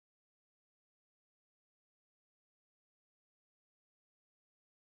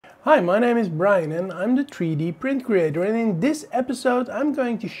Hi, my name is Brian and I'm the 3D print creator, and in this episode I'm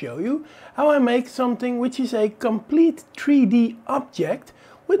going to show you how I make something which is a complete 3D object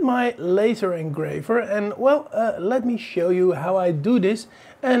with my laser engraver. And well, let me show you how I do this.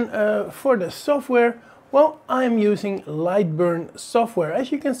 And for the software, well, I'm using Lightburn software,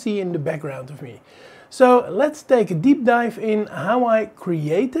 as you can see in the background of me. So let's take a deep dive in how I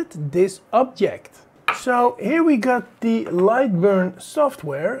created this object. So here we got the Lightburn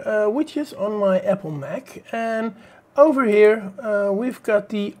software, which is on my Apple Mac, and over here we've got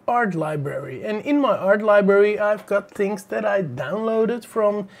the art library. And in my art library I've got things that I downloaded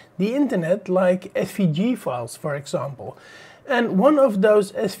from the internet, like SVG files, for example. And one of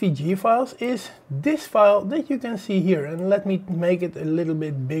those SVG files is this file that you can see here, and let me make it a little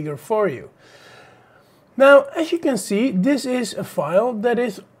bit bigger for you. Now, as you can see, this is a file that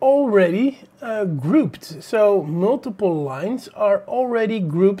is already grouped. So multiple lines are already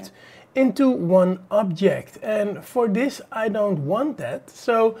grouped into one object. And for this, I don't want that.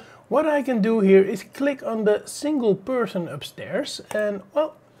 So what I can do here is click on the single person upstairs, and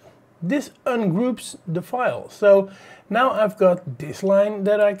well, this ungroups the file. So now I've got this line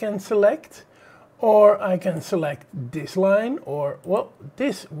that I can select, or I can select this line, or well,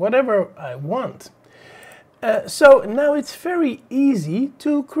 this, whatever I want. So now it's very easy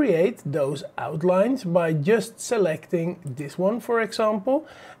to create those outlines by just selecting this one, for example,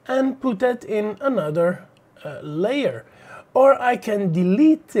 and put that in another layer. Or I can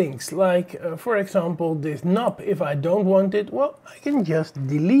delete things like, for example, this knob. If I don't want it, well, I can just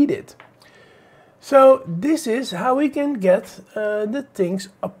delete it. So this is how we can get the things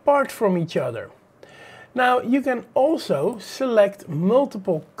apart from each other. Now you can also select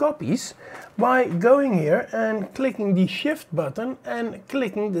multiple copies by going here and clicking the shift button and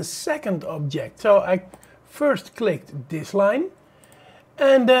clicking the second object. So I first clicked this line,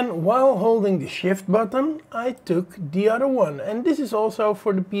 and then while holding the shift button I took the other one. And this is also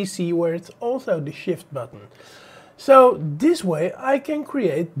for the PC, where it's also the shift button. So this way I can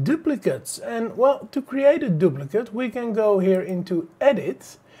create duplicates. And well, to create a duplicate we can go here into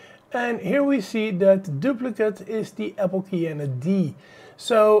Edit. And here we see that duplicate is the Apple key and a D,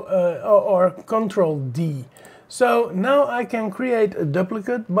 so or Control D. So now I can create a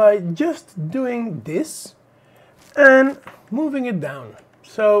duplicate by just doing this and moving it down.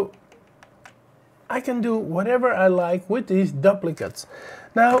 So I can do whatever I like with these duplicates.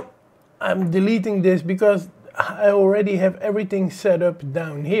 Now I'm deleting this because I already have everything set up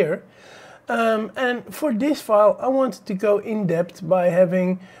down here. And for this file I wanted to go in depth by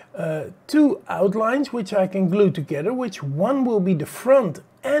having two outlines which I can glue together, which one will be the front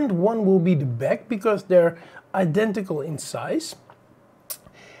and one will be the back because they're identical in size.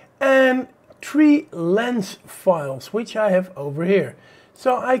 And three lens files which I have over here.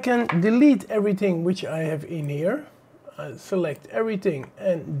 So I can delete everything which I have in here. I select everything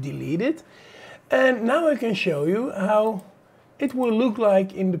and delete it. And now I can show you how it will look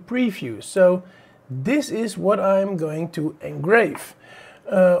like in the preview. So this is what I'm going to engrave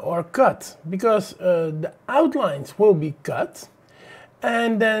or cut, because the outlines will be cut,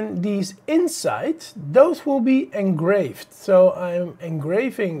 and then these insides, those will be engraved. So I'm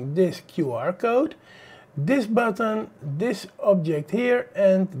engraving this QR code, this button, this object here,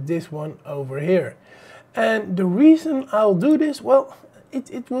 and this one over here. And the reason I'll do this, well,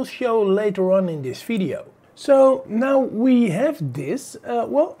 it will show later on in this video. So now we have this,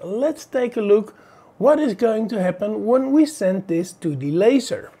 well, let's take a look what is going to happen when we send this to the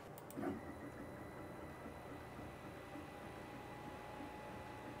laser.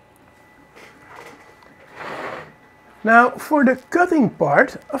 Now for the cutting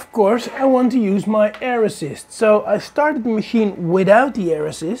part, of course, I want to use my air assist. So I started the machine without the air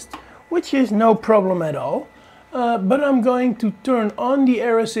assist, which is no problem at all. But I'm going to turn on the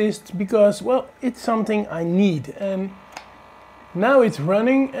air assist because, well, it's something I need. And now it's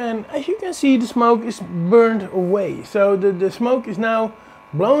running, and as you can see, the smoke is burned away. So the smoke is now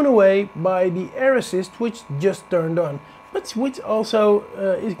blown away by the air assist, which just turned on, but which also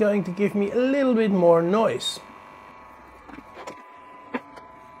is going to give me a little bit more noise.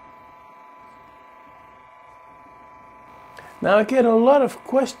 Now I get a lot of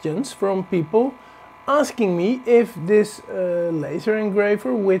questions from people asking me if this laser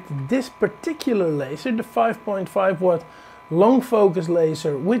engraver with this particular laser, the 5.5 watt long focus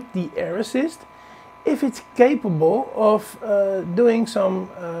laser with the air assist, if it's capable of doing some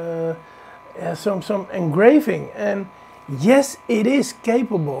engraving. And yes, it is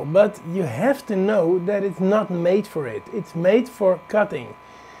capable, but you have to know that it's not made for it. It's made for cutting.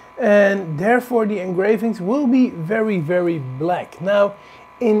 and therefore the engravings will be very, very black. Now,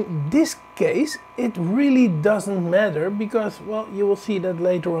 in this case, it really doesn't matter because, well, you will see that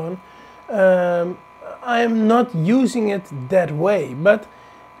later on. I am not using it that way, but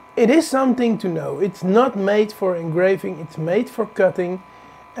it is something to know. It's not made for engraving, it's made for cutting,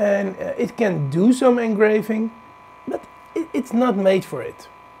 and it can do some engraving, but it's not made for it.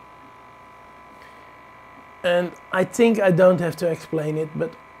 And I think I don't have to explain it,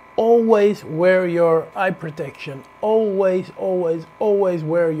 but always wear your eye protection. Always, always, always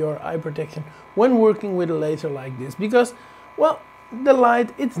wear your eye protection when working with a laser like this, because, well, the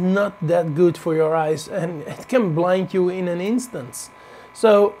light, it's not that good for your eyes and it can blind you in an instant.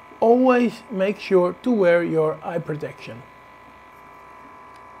 So always make sure to wear your eye protection.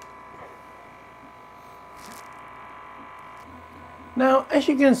 Now, as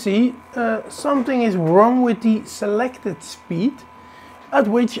you can see, something is wrong with the selected speed at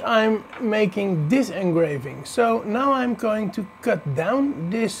which I'm making this engraving. So now I'm going to cut down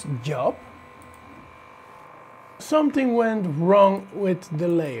this job. Something went wrong with the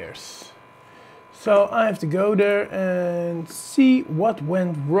layers. So I have to go there and see what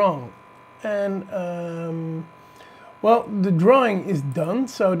went wrong. And well, the drawing is done,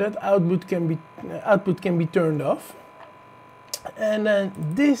 so that output can be turned off. And then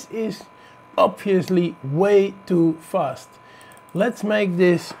this is obviously way too fast. Let's make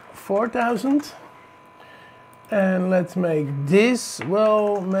this 4000 and let's make this,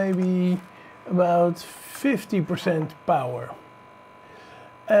 well, maybe about 50% power.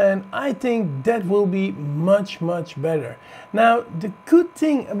 And I think that will be much better. Now, the good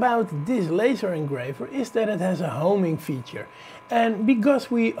thing about this laser engraver is that it has a homing feature. And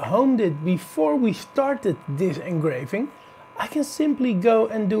because we homed it before we started this engraving, I can simply go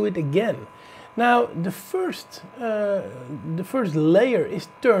and do it again. Now, the first layer is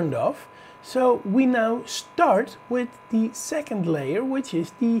turned off, so we now start with the second layer, which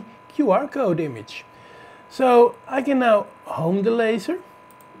is the QR code image. So I can now home the laser.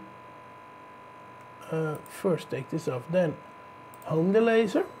 First take this off, then home the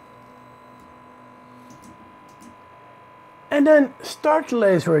laser. And then start the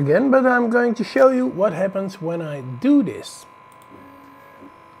laser again, but I'm going to show you what happens when I do this.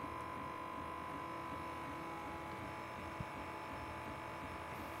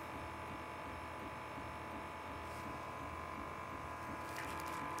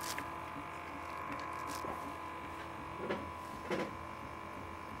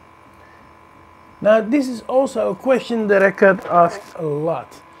 Now, this is also a question that I got asked a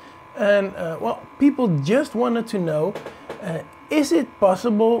lot. And, well, people just wanted to know, is it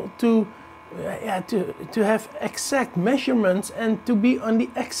possible to have exact measurements and to be on the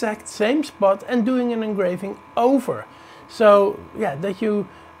exact same spot and doing an engraving over? So, yeah, that you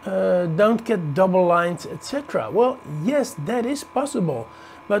don't get double lines, etc. Well, yes, that is possible,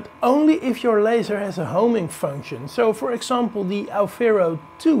 but only if your laser has a homing function. So, for example, the Alvero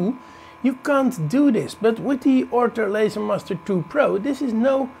 2, you can't do this, but with the Ortur Laser Master 2 Pro, this is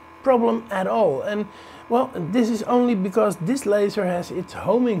no problem at all. And, well, this is only because this laser has its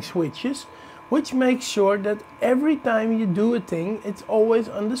homing switches, which makes sure that every time you do a thing, it's always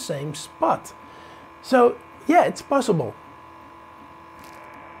on the same spot. So, yeah, it's possible.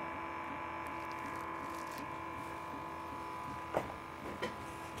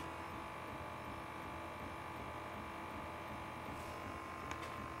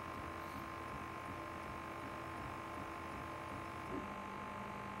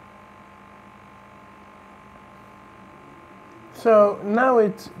 So now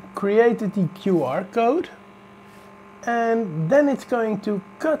it created the QR code, and then it's going to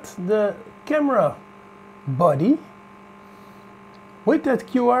cut the camera body with that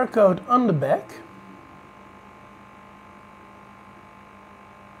QR code on the back.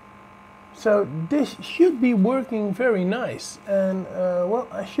 So this should be working very nice, and well,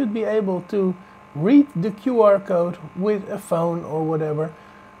 I should be able to read the QR code with a phone or whatever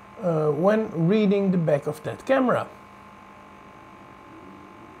when reading the back of that camera.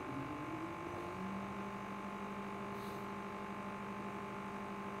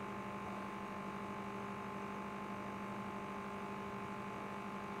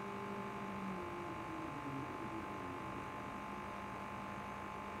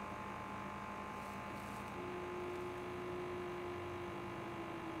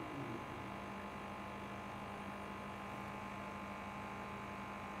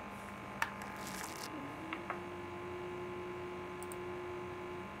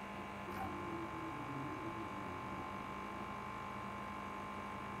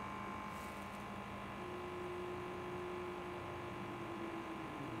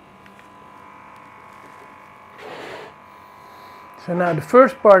 So now the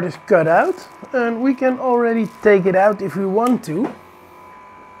first part is cut out, and we can already take it out if we want to,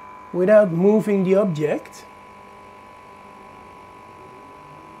 without moving the object.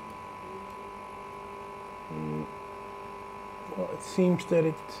 Well, it seems that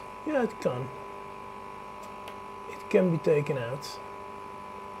it can be taken out.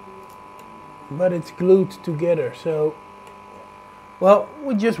 But it's glued together, so, well,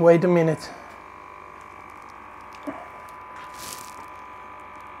 we just wait a minute.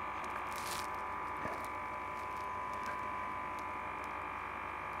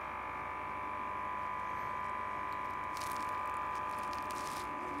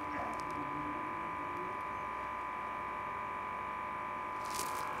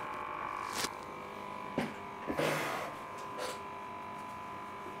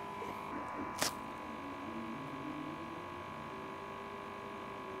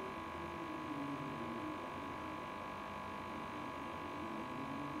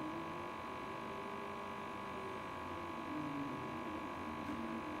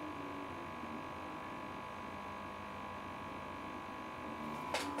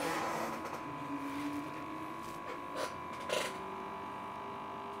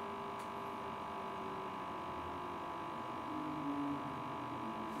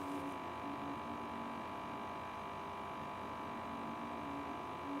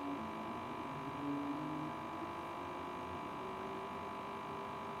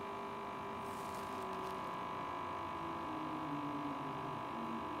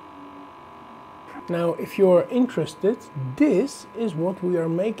 Now, if you're interested, this is what we are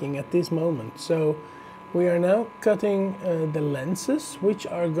making at this moment. So we are now cutting the lenses, which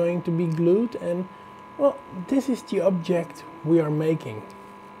are going to be glued, and well, this is the object we are making.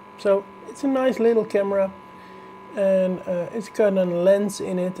 So it's a nice little camera, and it's got a lens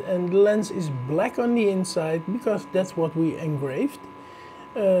in it, and the lens is black on the inside because that's what we engraved.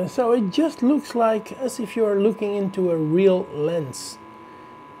 So it just looks like as if you're looking into a real lens.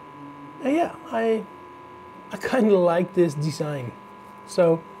 Yeah, I kind of like this design.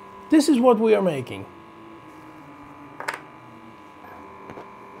 So this is what we are making.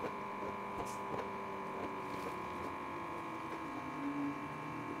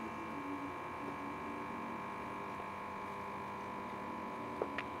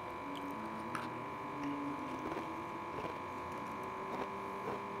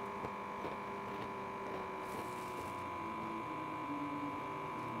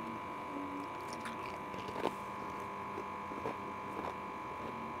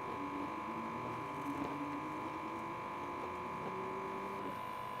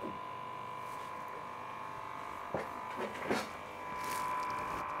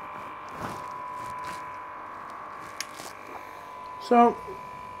 So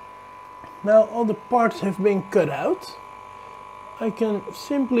now all the parts have been cut out. I can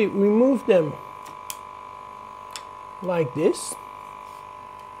simply remove them like this.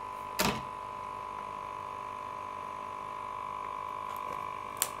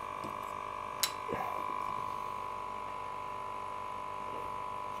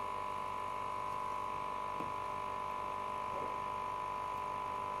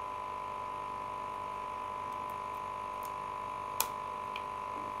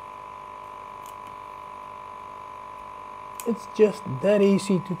 It's just that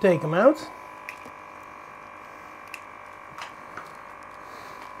easy to take them out.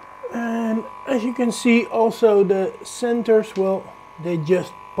 And as you can see, also the centers, well, they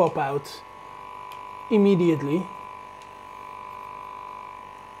just pop out immediately.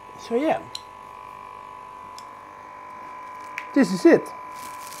 So yeah, this is it.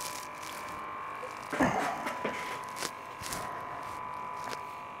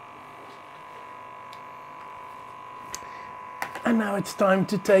 And now it's time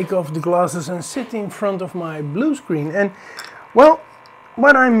to take off the glasses and sit in front of my blue screen. And well,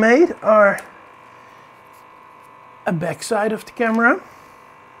 what I made are a back side of the camera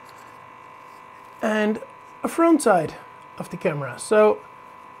and a front side of the camera. So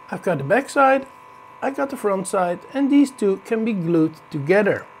I've got the back side, I got the front side, and these two can be glued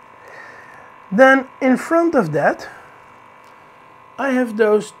together. Then in front of that I have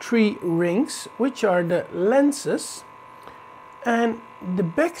those three rings, which are the lenses. And the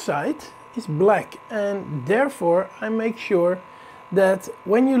back side is black, and therefore I make sure that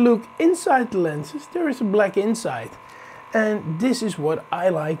when you look inside the lenses there is a black inside. And this is what I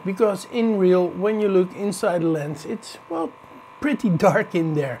like, because in real, when you look inside the lens, it's, well, pretty dark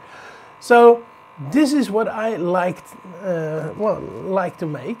in there. So this is what I like to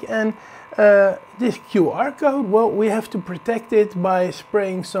make. And this QR code, well, we have to protect it by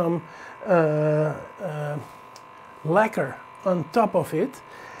spraying some lacquer on top of it.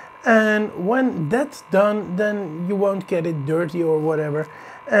 And when that's done, then you won't get it dirty or whatever.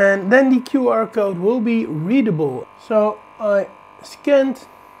 And then the QR code will be readable. So I scanned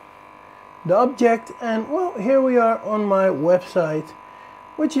the object, and well, here we are on my website,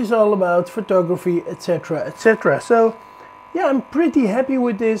 which is all about photography, etc, etc. So yeah, I'm pretty happy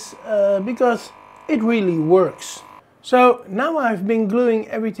with this because it really works. So now I've been gluing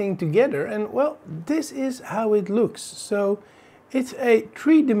everything together, and well, this is how it looks. So it's a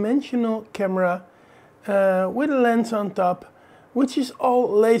three-dimensional camera with a lens on top, which is all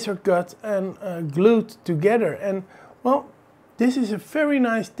laser cut and glued together. And well, this is a very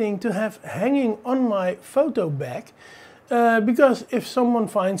nice thing to have hanging on my photo bag, because if someone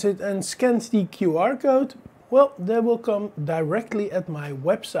finds it and scans the QR code, well, they will come directly at my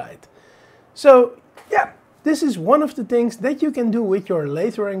website. So yeah, this is one of the things that you can do with your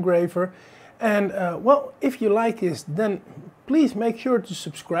laser engraver. And well, if you like this, then please make sure to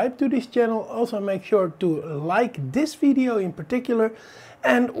subscribe to this channel. Also make sure to like this video in particular.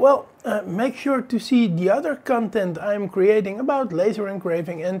 And well, make sure to see the other content I'm creating about laser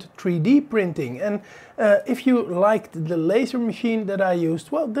engraving and 3D printing. And if you liked the laser machine that I used,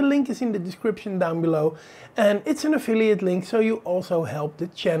 well, the link is in the description down below. And it's an affiliate link, so you also help the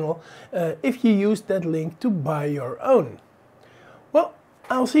channel if you use that link to buy your own. Well,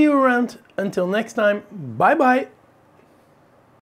 I'll see you around. Until next time, bye bye.